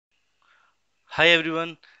Hi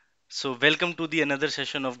everyone. So welcome to the another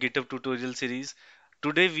session of GitHub tutorial series.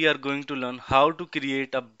 Today we are going to learn how to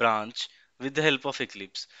create a branch with the help of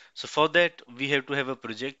Eclipse. So for that we have to have a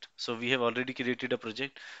project. So we have already created a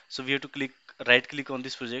project. So we have to right click on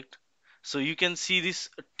this project. So you can see this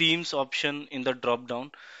teams option in the drop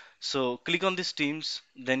down. So click on this teams,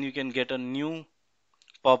 then you can get a new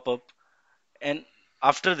pop-up, and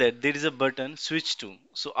after that there is a button switch to.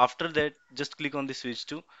 So after that just click on the switch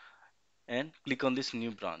to and click on this new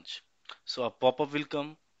branch. So a pop-up will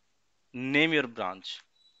come. Name your branch.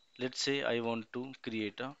 Let's say I want to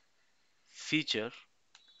create a feature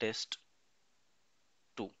test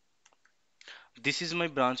 2. This is my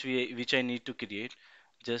branch which I need to create.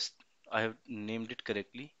 Just I have named it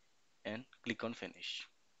correctly and click on finish.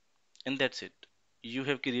 And that's it. You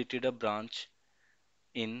have created a branch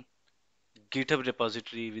in GitHub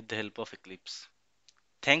repository with the help of Eclipse.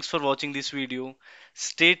 Thanks for watching this video.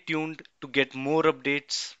 Stay tuned to get more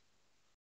updates.